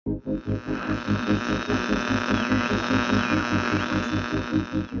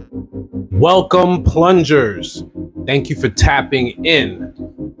Welcome, plungers. Thank you for tapping in.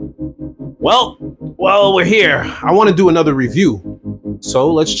 Well, we're here. I want to do another review.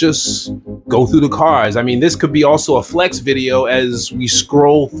 So let's just go through the cars. I mean, this could be also a flex video as we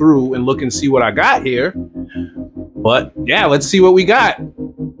scroll through and look and see what I got here. But yeah, let's see what we got.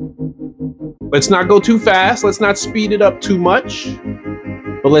 Let's not go too fast. Let's not speed it up too much.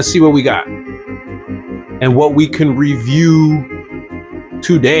 But let's see what we got and what we can review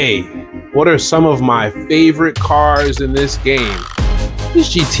today. What are some of my favorite cars in this game?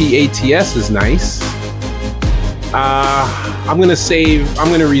 This GT ATS is nice. I'm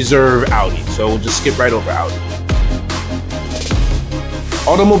gonna reserve Audi, so we'll just skip right over Audi.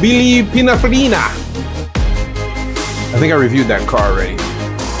 Automobili Pininfarina. I think I reviewed that car already.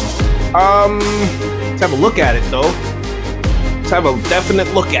 Let's have a look at it though. Let's have a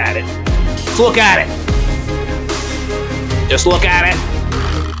definite look at it. Let's look at it. Just look at it.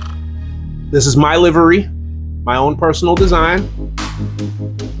 This is my livery, my own personal design.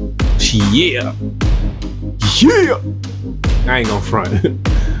 Yeah. Yeah. I ain't gonna front.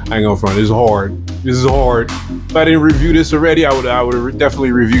 I ain't gonna front. It's hard. This is hard. If I didn't review this already, I would have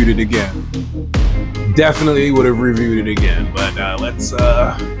definitely reviewed it again. Definitely would have reviewed it again. But let's.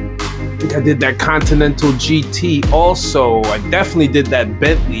 I think I did that Continental GT. Also, I definitely did that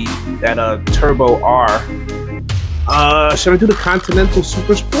Bentley, that Turbo R. Should I do the Continental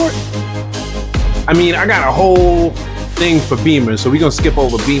Super Sport? I mean, I got a whole thing for Beamers, so we're gonna skip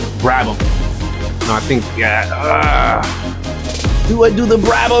over Brabham. No, I think, yeah. Do I do the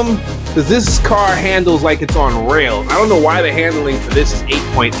Brabham? Because this car handles like it's on rails. I don't know why the handling for this is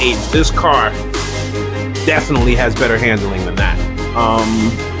 8.8. This car definitely has better handling than that.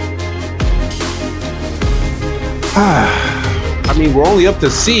 I mean, we're only up to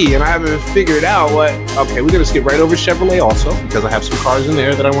C, and I haven't figured out what. Okay, we're gonna skip right over Chevrolet also, because I have some cars in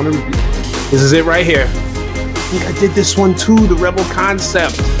there that I want to review. This is it right here. I think I did this one too, the Rebel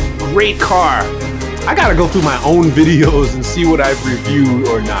Concept. Great car. I gotta go through my own videos and see what I've reviewed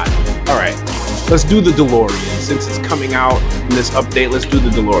or not. All right, let's do the Delorean. Since it's coming out in this update, let's do the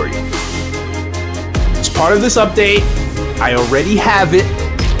Delorean. As part of this update, I already have it.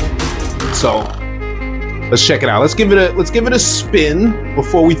 So let's check it out. Let's give it a spin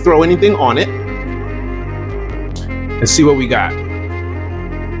before we throw anything on it. And see what we got.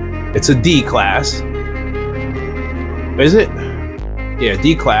 It's a D class. Is it? Yeah,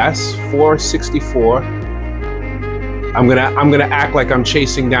 D class, 464. I'm gonna act like I'm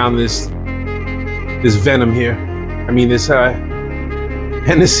chasing down this Venom here. I mean this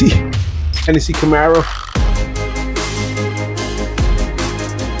Hennessy Camaro,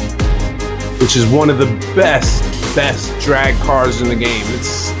 which is one of the best drag cars in the game.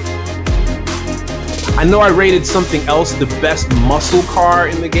 I know I rated something else the best muscle car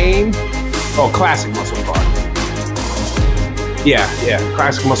in the game. Oh, classic muscle car. Yeah,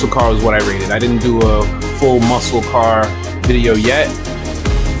 classic muscle car was what I rated. I didn't do a full muscle car video yet.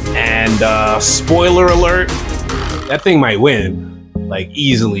 And spoiler alert, that thing might win. Like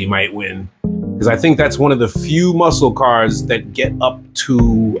easily might win. Because I think that's one of the few muscle cars that get up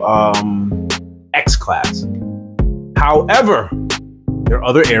to X class. However, there are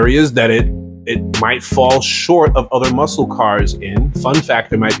other areas that it might fall short of other muscle cars in. Fun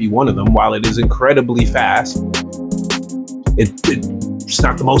factor might be one of them. While it is incredibly fast, it's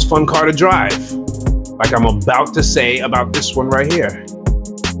not the most fun car to drive. Like I'm about to say about this one right here.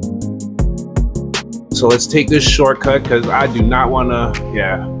 So let's take this shortcut because I do not want to,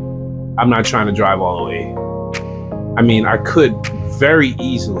 yeah, I'm not trying to drive all the way. I mean, I could very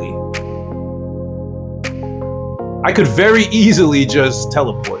easily just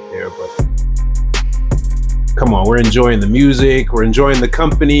teleport there, but come on, we're enjoying the music, we're enjoying the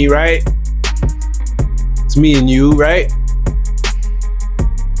company, right? It's me and you, right?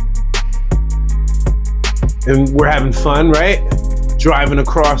 And we're having fun, right? Driving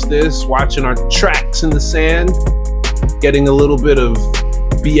across this, watching our tracks in the sand, getting a little bit of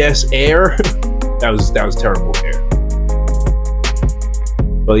BS air. that was terrible air.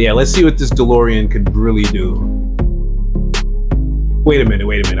 But yeah, let's see what this DeLorean could really do. Wait a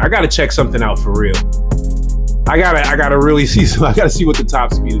minute. I gotta check something out for real. I gotta really see. I gotta see what the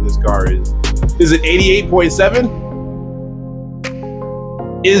top speed of this car is. Is it 88.7?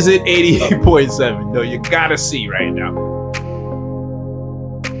 Is it 88.7? No, you gotta see right now.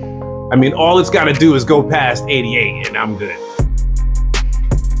 I mean, all it's gotta do is go past 88 and I'm good.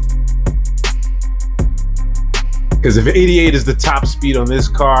 Because if 88 is the top speed on this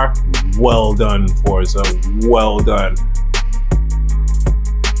car, well done, Forza, well done.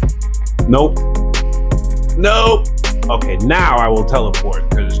 Nope. Nope. Okay, now I will teleport,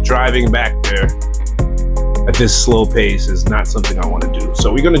 because driving back there at this slow pace is not something I want to do.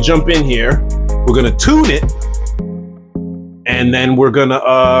 So we're gonna jump in here. We're gonna tune it, and then we're gonna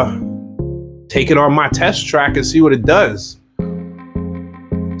take it on my test track and see what it does.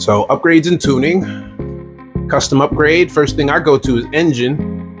 So upgrades and tuning, custom upgrade. First thing I go to is engine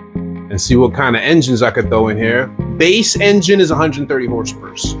and see what kind of engines I could throw in here. Base engine is 130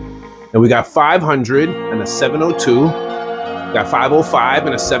 horsepower. And we got 500 and a 702. We got 505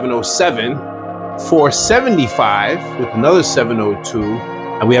 and a 707. 475 with another 702.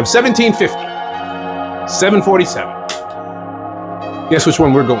 And we have 1750. 747. Guess which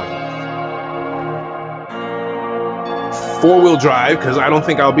one we're going with? Four-wheel drive, because I don't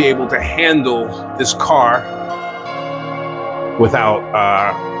think I'll be able to handle this car without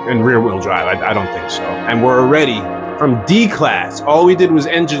in rear-wheel drive. I don't think so. And we're already from D class. All we did was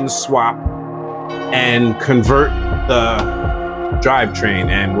engine swap and convert the drivetrain,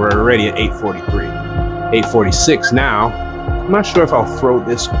 and we're already at 843, 846 now. I'm not sure if I'll throw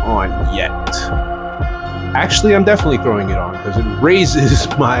this on yet. Actually, I'm definitely throwing it on because it raises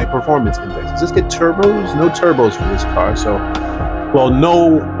my performance index. Does this get turbos? No turbos for this car. So, well,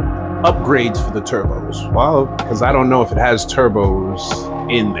 no upgrades for the turbos. Well, because I don't know if it has turbos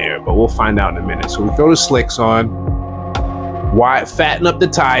in there, but we'll find out in a minute. So we throw the slicks on, fatten up the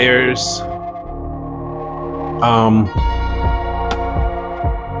tires,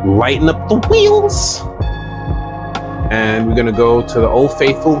 lighten up the wheels, and we're gonna go to the Old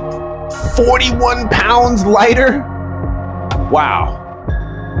Faithful 41 pounds lighter. Wow.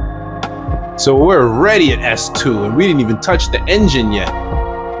 So we're already at S2 and we didn't even touch the engine yet.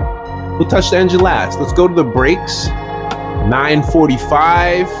 We'll touch the engine last. Let's go to the brakes.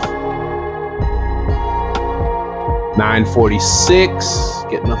 945. 946.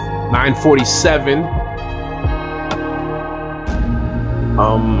 Getting a 947.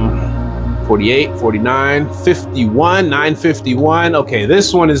 48, 49, 51, 951. Okay,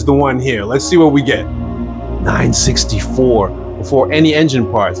 this one is the one here. Let's see what we get. 964 before any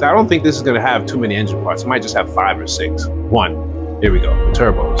engine parts. I don't think this is gonna have too many engine parts. It might just have 5 or 6. One. Here we go, the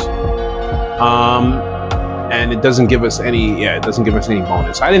turbos. And it doesn't give us any, it doesn't give us any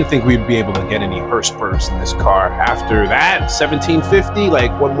bonus. I didn't think we'd be able to get any horsepower in this car. After that, 1750,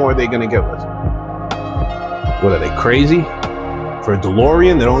 like what more are they gonna give us? What are they, crazy? For a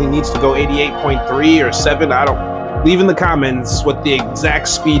Delorean that only needs to go 88.3 or 7, I don't, leave in the comments what the exact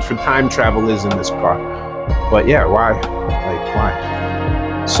speed for time travel is in this car. But yeah, why? Like, why?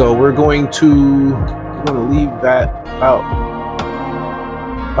 So we're going to leave that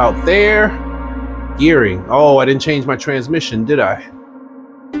about there. Gearing. Oh, I didn't change my transmission, did I?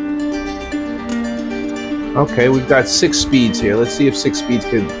 Okay, we've got 6 speeds here. Let's see if 6 speeds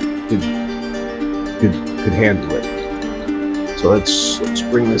could handle it. So let's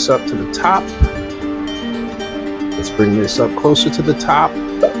bring this up to the top. Let's bring this up closer to the top.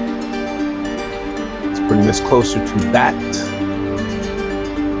 Let's bring this closer to that.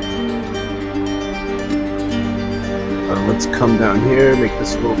 Let's come down here, make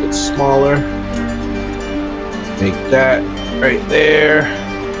this a little bit smaller. Make that right there.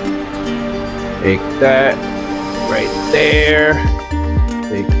 Make that right there.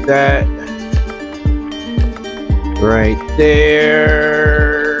 Make that right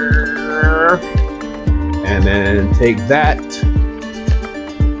there. And then take that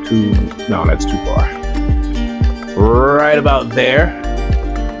to, no, that's too far. Right about there.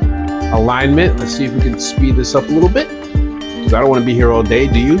 Alignment, let's see if we can speed this up a little bit. Because I don't want to be here all day,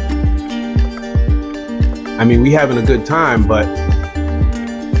 do you? I mean, we having a good time, but,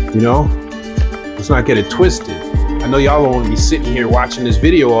 you know, let's not get it twisted. I know y'all don't want to be sitting here watching this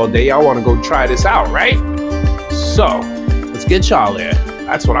video all day. Y'all want to go try this out, right? So, let's get y'all there.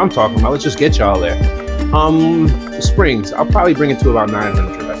 That's what I'm talking about. Let's just get y'all there. The springs, I'll probably bring it to about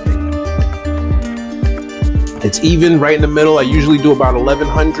 900, I think. It's even right in the middle. I usually do about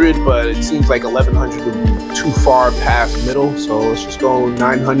 1100, but it seems like 1100 would be too far past middle. So let's just go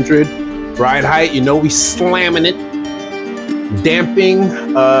 900. Ride height, you know we slamming it.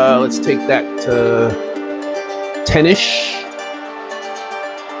 Damping, let's take that to 10-ish.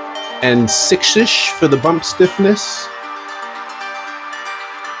 And 6-ish for the bump stiffness.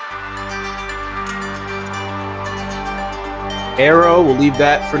 Aero, we'll leave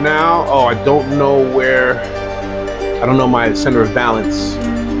that for now. Oh, I don't know my center of balance.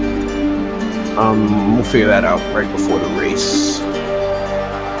 We'll figure that out right before the race.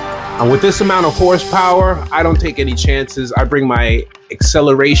 And with this amount of horsepower, I don't take any chances. I bring my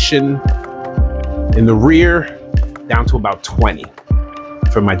acceleration in the rear down to about 20.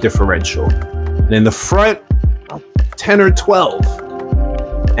 for my differential. And in the front, 10 or 12.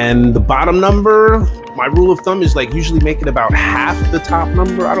 And the bottom number, my rule of thumb is like usually make it about half the top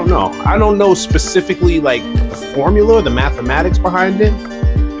number. I don't know. I don't know specifically like the formula, the mathematics behind it.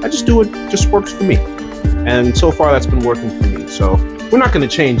 I just do it, just works for me. And so far that's been working for me. So we're not gonna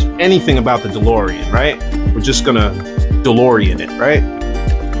change anything about the Delorean, right? We're just gonna Delorean it, right?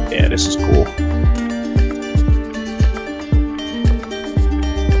 Yeah, this is cool.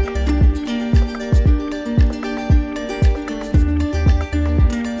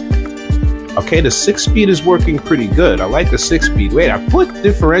 Okay, the 6-speed is working pretty good. I like the 6-speed. Wait, I put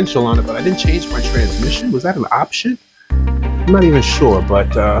differential on it, but I didn't change my transmission. Was that an option? I'm not even sure,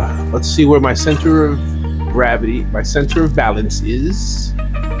 but let's see where my center of gravity, my center of balance is.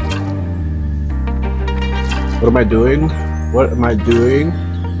 What am I doing? What am I doing?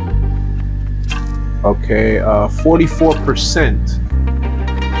 Okay,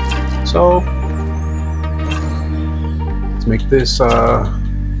 44%. So, let's make this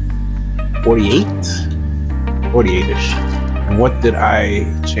 48-ish. And what did I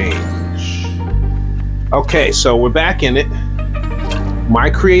change? Okay, so we're back in it. My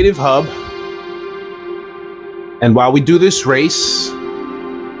creative hub. And while we do this race,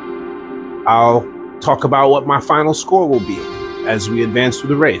 I'll talk about what my final score will be as we advance through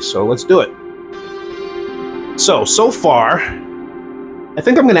the race. So let's do it. So far, I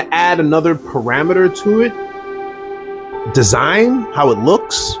think I'm gonna add another parameter to it. Design, how it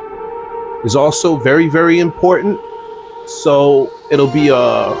looks, is also very, very important. So it'll be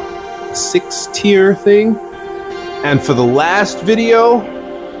a 6-tier thing. And for the last video,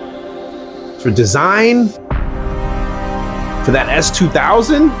 for design, for that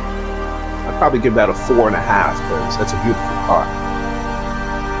S2000, I'd probably give that a 4.5 because that's a beautiful car,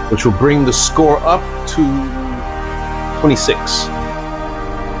 which will bring the score up to 26.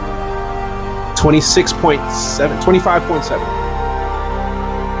 26.7, 25.7.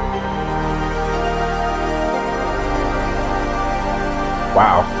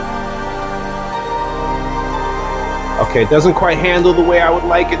 Wow. Okay, it doesn't quite handle the way I would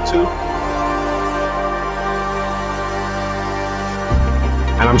like it to.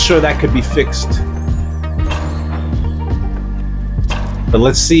 And I'm sure that could be fixed. But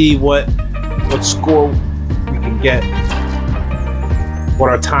let's see what score we can get, what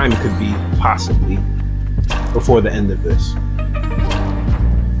our time could be, possibly, before the end of this.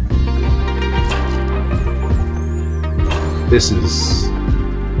 This is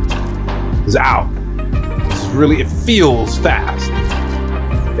out. This is really, it feels fast.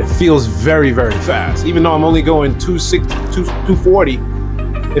 It feels very, very fast. Even though I'm only going 240,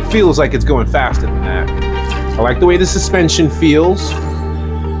 it feels like it's going faster than that. I like the way the suspension feels.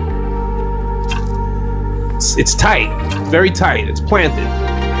 It's tight, it's very tight, it's planted.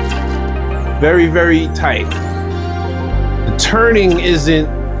 Very, very tight. The turning isn't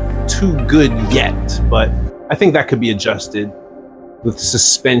too good yet, but I think that could be adjusted with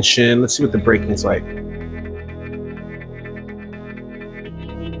suspension. Let's see what the braking is like.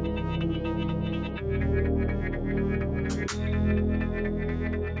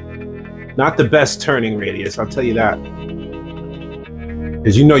 Not the best turning radius, I'll tell you that.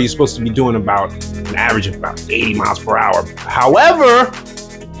 Because you know you're supposed to be doing about an average of about 80 miles per hour. However,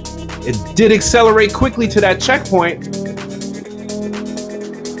 it did accelerate quickly to that checkpoint.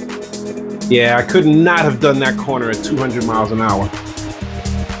 Yeah, I could not have done that corner at 200 miles an hour.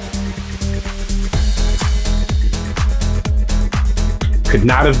 Could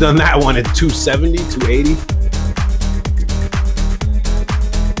not have done that one at 270, 280.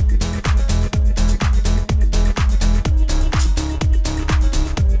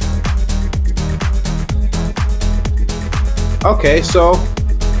 Okay, so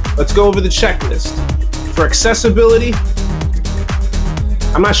let's go over the checklist. For accessibility,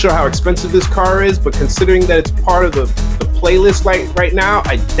 I'm not sure how expensive this car is, but considering that it's part of the playlist right now,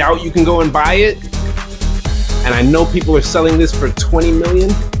 I doubt you can go and buy it. And I know people are selling this for 20 million.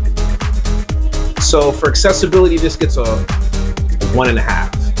 So for accessibility, this gets a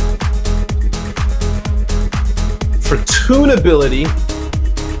 1.5. For tunability,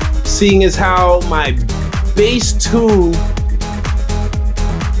 seeing as how my bass tune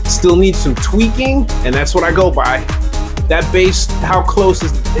still needs some tweaking, and that's what I go by. That bass, how close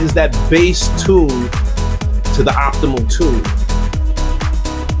is that bass tune to the optimal tune?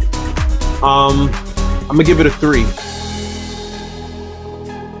 I'm gonna give it a 3.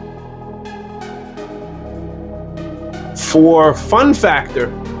 For fun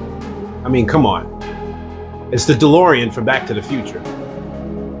factor, I mean, come on. It's the DeLorean from Back to the Future.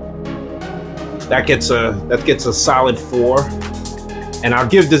 That gets a solid 4. And I'll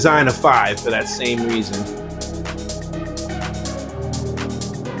give design a 5 for that same reason.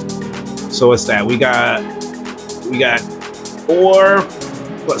 So what's that? We got 4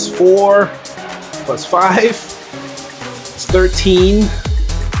 plus 4 plus 5. It's 13.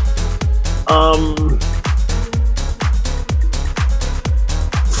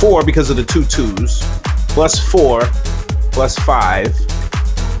 4 because of the 2 2s. Plus 4 plus 5.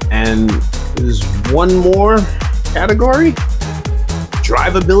 And there's one more category?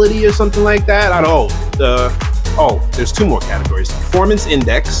 Drivability or something like that? I don't know. There's 2 more categories. Performance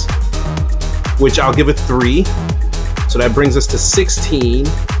index, which I'll give a 3. So that brings us to 16.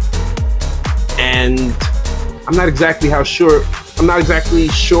 And I'm not exactly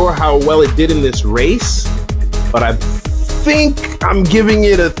sure how well it did in this race, but I think I'm giving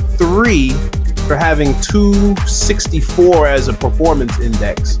it a 3 for having 264 as a performance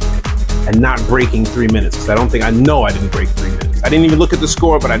index and not breaking 3 minutes. Because I know I didn't break 3 minutes. I didn't even look at the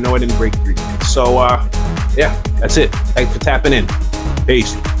score, but I know I didn't break 3 minutes. So yeah, that's it. Thanks for tapping in.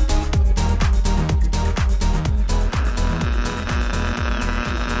 Peace.